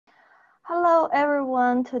Hello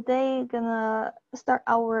everyone. Today gonna start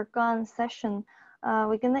our GAN session.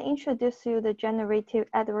 We're gonna introduce you the generative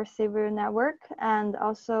adversarial network and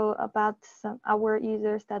also about our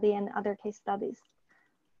user study and other case studies.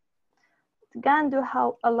 GAN do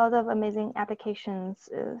have a lot of amazing applications.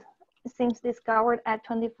 Since discovered at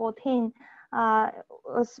 2014,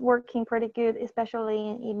 was working pretty good, especially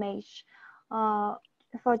in image.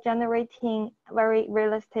 For generating very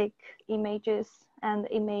realistic images and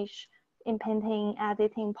image in painting,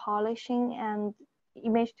 editing, polishing, and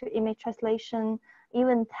image to image translation,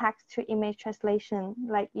 even text to image translation.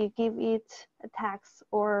 Like you give it a text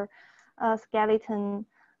or a skeleton,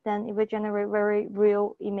 then it will generate very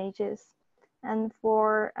real images. And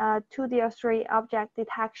for 2D or 3 object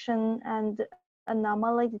detection and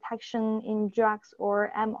anomaly detection in drugs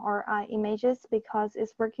or MRI images, because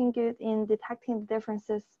it's working good in detecting the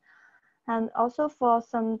differences. And also for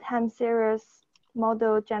some time series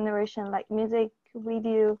model generation like music,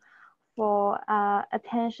 video, for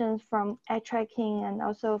attention from eye tracking and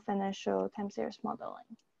also financial time series modeling.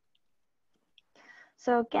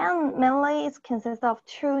 So GAN mainly it consists of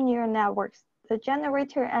two neural networks, the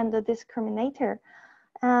generator and the discriminator.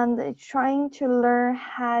 And it's trying to learn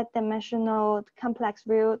high-dimensional complex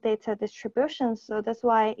real data distribution. So that's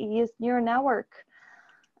why it uses neural network.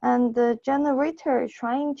 And the generator is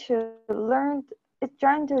trying to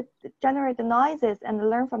generate the noises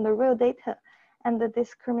and learn from the real data. And the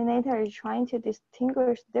discriminator is trying to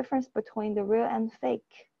distinguish the difference between the real and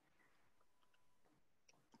fake.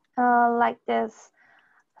 Like this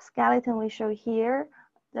skeleton we show here,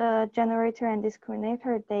 the generator and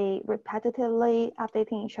discriminator, they repetitively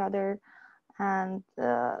updating each other. And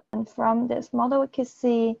from this model, we can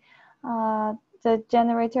see the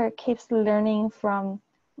generator keeps learning from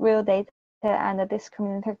real data and the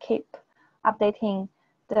discriminator keep updating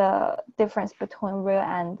the difference between real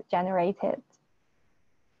and generated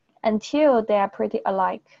until they are pretty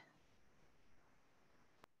alike.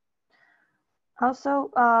 Also,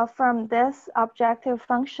 from this objective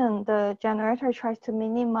function, the generator tries to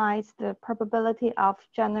minimize the probability of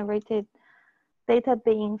generated data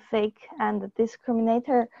being fake, and the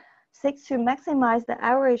discriminator seeks to maximize the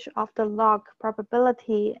average of the log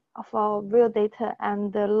probability for real data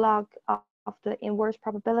and the log of the inverse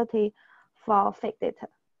probability for fake data.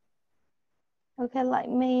 Okay, let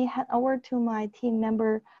me hand over to my team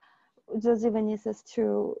member, Josie Vinicius,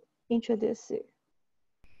 to introduce you.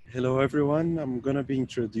 Hello everyone, I'm going to be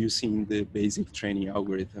introducing the basic training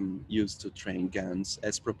algorithm used to train GANs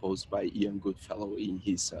as proposed by Ian Goodfellow in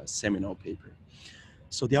his seminal paper.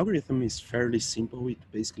 So the algorithm is fairly simple. It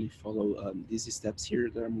basically follows these steps here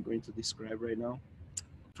that I'm going to describe right now.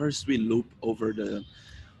 First, we loop over the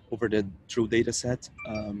true data set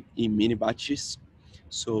in mini batches.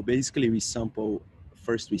 So basically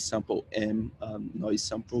first we sample M noise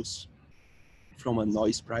samples from a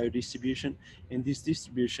noise prior distribution, and this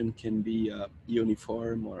distribution can be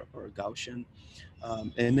uniform or Gaussian.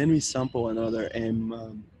 And then we sample another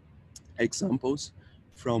M examples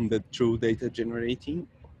from the true data generating,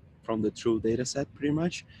 from the true data set pretty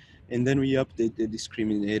much. And then we update the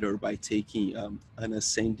discriminator by taking an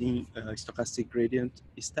ascending stochastic gradient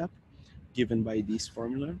step given by this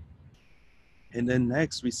formula. And then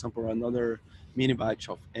next we sample another mini batch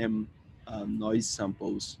of M noise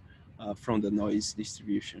samples from the noise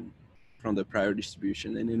distribution, from the prior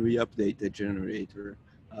distribution. And then we update the generator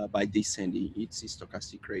by descending its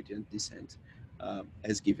stochastic gradient descent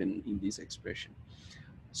as given in this expression.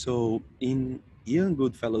 So in Ian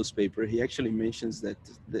Goodfellow's paper, he actually mentions that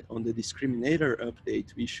on the discriminator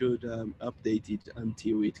update, we should update it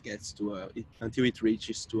until it gets to until it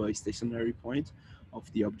reaches to a stationary point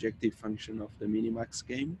of the objective function of the minimax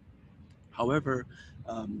game. However,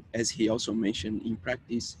 as he also mentioned, in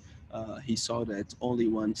practice, he saw that only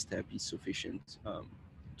one step is sufficient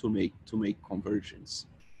to make convergence,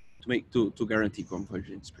 to guarantee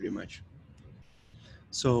convergence, pretty much.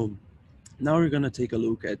 So now we're going to take a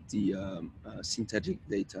look at the synthetic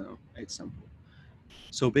data example.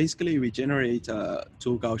 So basically, we generate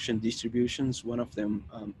two Gaussian distributions, one of them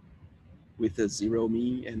with a zero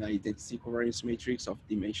mean and identity covariance matrix of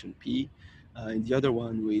dimension p, and the other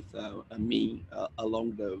one with a mean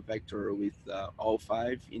along the vector with all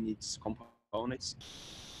 5 in its components,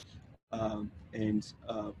 and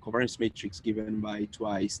covariance matrix given by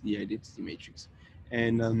twice the identity matrix.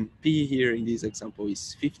 And p here in this example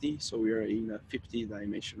is 50, so we are in a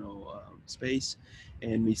 50-dimensional space,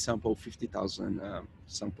 and we sample 50,000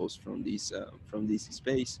 samples from this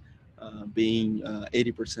space, being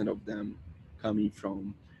 80% of them coming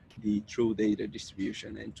from the true data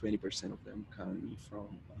distribution, and 20% of them coming from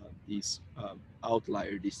this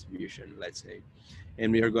outlier distribution, let's say.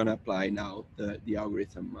 And we are going to apply now the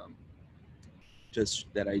algorithm just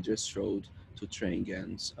that I just showed to train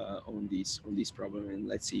GANs on this problem, and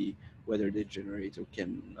let's see whether the generator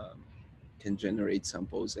can generate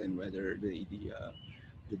samples, and whether the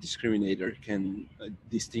discriminator can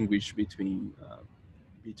distinguish between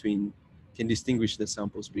can distinguish the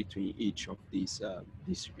samples between each of these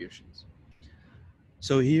distributions.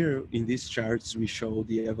 So here in these charts, we show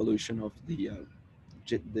the evolution of the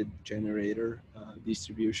generator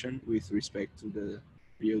distribution with respect to the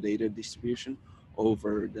real data distribution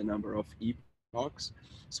over the number of epochs.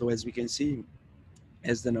 So as we can see,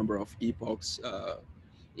 as the number of epochs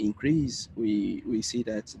increase, we see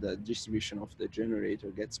that the distribution of the generator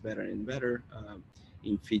gets better and better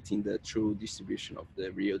in fitting the true distribution of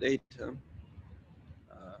the real data.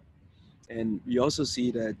 Uh, and we also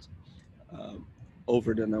see that um,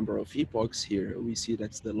 over the number of epochs here, we see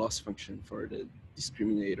that's the loss function for the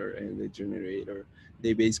discriminator and the generator.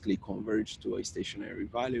 They basically converge to a stationary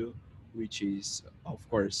value, which is, of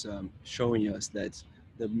course, showing us that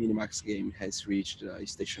the minimax game has reached a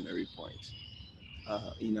stationary point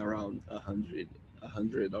in around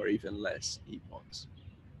 100 or even less epochs.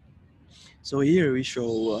 So here we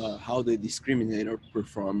show how the discriminator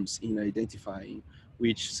performs in identifying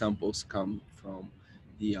which samples come from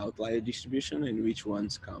the outlier distribution and which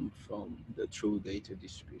ones come from the true data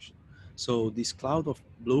distribution. So this cloud of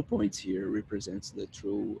blue points here represents the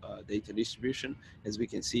true data distribution. As we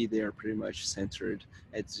can see, they are pretty much centered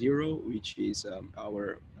at zero, which is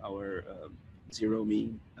our zero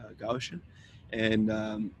mean Gaussian.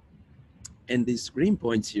 And and these green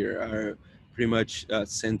points here are pretty much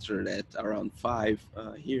centered at around 5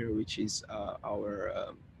 here, which is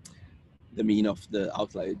our the mean of the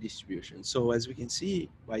outlier distribution. So as we can see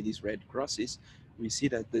by these red crosses, we see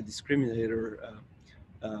that the discriminator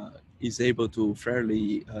is able to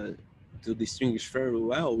fairly to distinguish very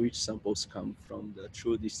well which samples come from the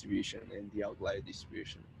true distribution and the outlier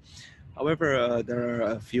distribution. However, there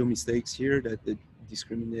are a few mistakes here that the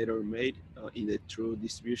discriminator made in the true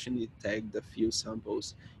distribution. It tagged a few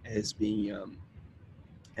samples as being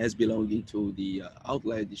as belonging to the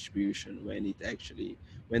outlier distribution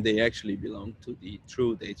when they actually belong to the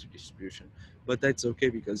true data distribution. But that's okay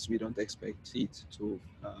because we don't expect it to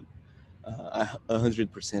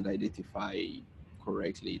 100% identify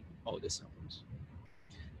correctly all the samples.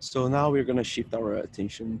 So now we're going to shift our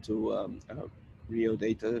attention to a real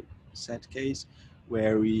data set case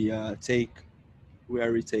where we take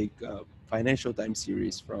financial time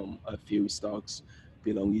series from a few stocks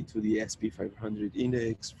belonging to the SP 500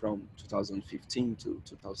 index from 2015 to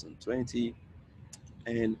 2020.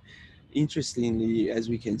 And interestingly, as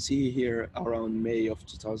we can see here, around May of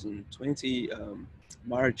 2020,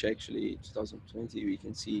 March actually 2020, we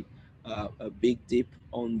can see a big dip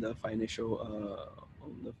on the financial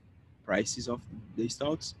on the prices of the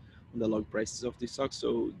stocks, on the log prices of the stocks.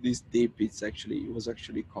 So this dip was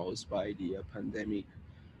actually caused by the pandemic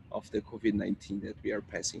of the COVID-19 that we are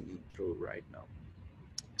passing through right now.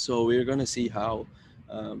 So we're gonna see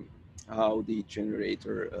um, how the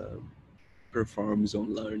generator performs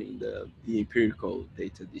on learning the empirical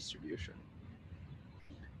data distribution.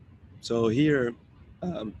 So here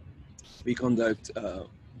um, we conduct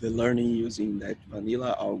the learning using that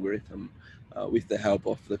vanilla algorithm with the help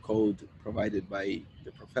of the code provided by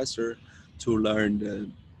the professor to learn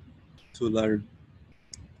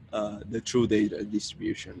the true data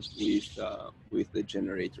distribution with the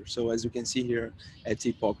generator. So as you can see here at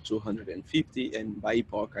epoch 250, and by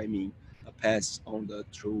epoch I mean a pass on the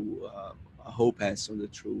true a whole pass on the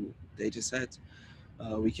true data set,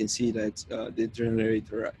 we can see that the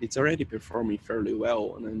generator it's already performing fairly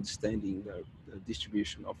well on understanding the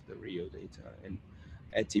distribution of the real data. And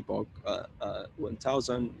at epoch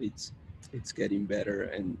 1000, it's getting better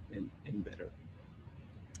and better.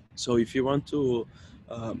 So if you want to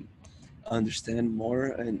um, understand more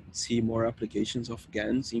and see more applications of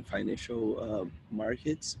GANs in financial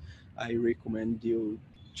markets, I recommend you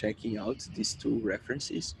checking out these two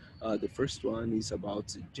references. The first one is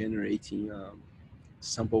about generating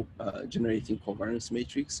covariance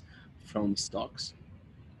matrix from stocks.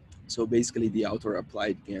 So basically, the author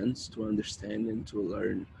applied GANs to understand and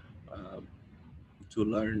um, to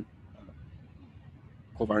learn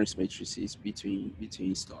covariance matrices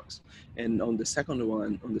between stocks. And on the second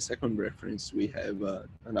one, on the second reference, we have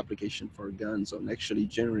an application for GANs on actually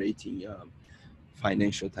generating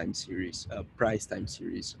financial time series, price time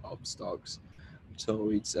series of stocks.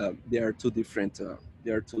 So it's there are two different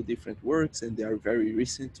There are two different works, and they are very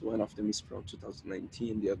recent. One of them is from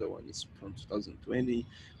 2019, the other one is from 2020,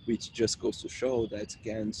 which just goes to show that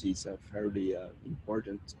GANs is a fairly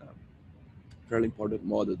important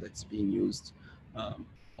model that's being used um,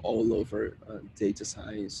 all over data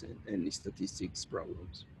science and statistics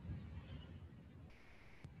problems.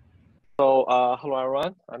 So, hello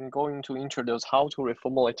everyone. I'm going to introduce how to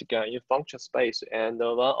reformulate GAN in function space, and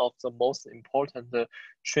one of the most important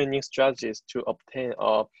training strategies to obtain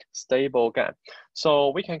a stable GAN.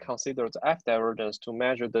 So we can consider the F divergence to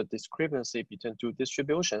measure the discrepancy between two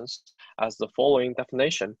distributions as the following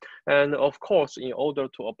definition. And of course, in order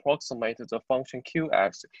to approximate the function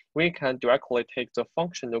Qx, we can directly take the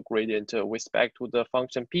functional gradient with respect to the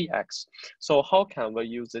function Px. So how can we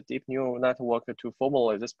use the deep neural network to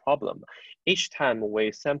formulate this problem? Each time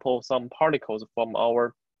we sample some particles from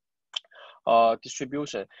our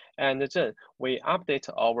distribution, and then we update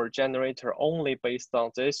our generator only based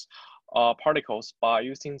on these particles by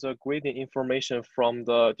using the gradient information from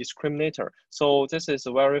the discriminator. So this is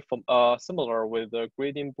very similar with the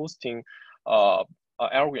gradient boosting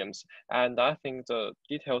algorithms, and I think the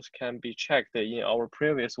details can be checked in our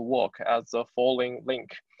previous work at the following link.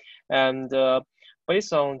 And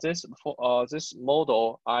based on this this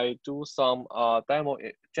model, I do some demo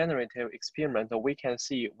generative experiment. We can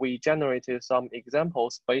see we generated some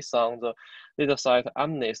examples based on the data set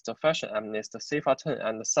Amnist, Fashion Amnist, Sifa 10,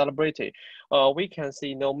 and Celebrity. We can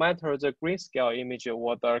see no matter the grayscale image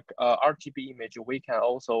or the RGB image, we can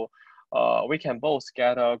also we can both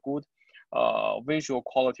get a good visual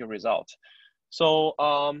quality result. So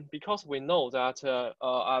because we know that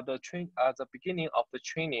at the beginning of the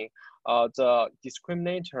training, the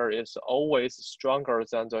discriminator is always stronger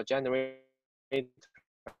than the generator, which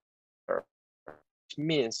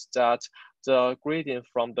means that the gradient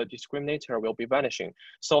from the discriminator will be vanishing.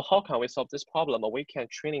 So how can we solve this problem? We can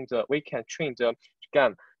train the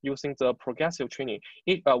GAN using the progressive training.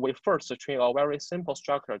 We first train a very simple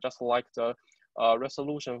structure, just like the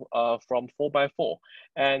resolution from 4x4,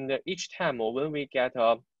 and each time when we get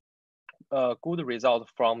a good result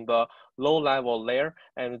from the low level layer,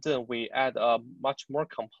 and then we add a much more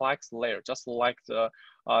complex layer, just like the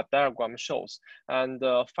diagram shows. And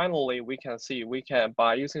finally, we can see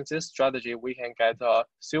by using this strategy, we can get a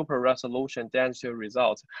super resolution density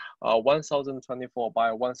result, 1024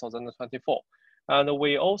 by 1024. And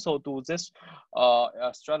we also do this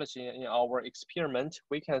strategy in our experiment.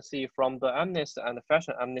 We can see from the Amnist and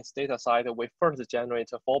Fashion Amnist data side, we first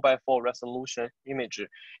generate a 4x4 resolution image,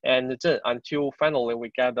 and then until finally we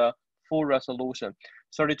get a full resolution,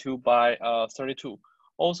 32 by 32.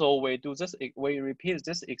 Also, we repeat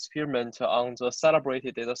this experiment on the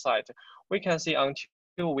Celebrated data site. We can see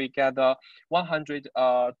until we get a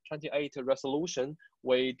 128 resolution,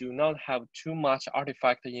 we do not have too much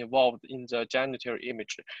artifact involved in the generator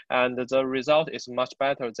image, and the result is much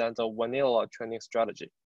better than the vanilla training strategy.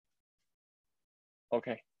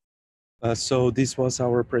 Okay. So this was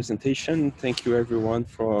our presentation. Thank you everyone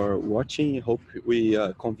for watching. Hope we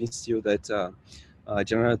convinced you that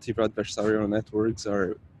generative adversarial networks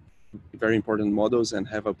are very important models and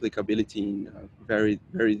have applicability in very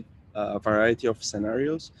variety of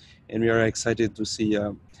scenarios. And we are excited to see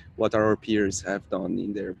what our peers have done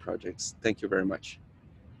in their projects. Thank you very much.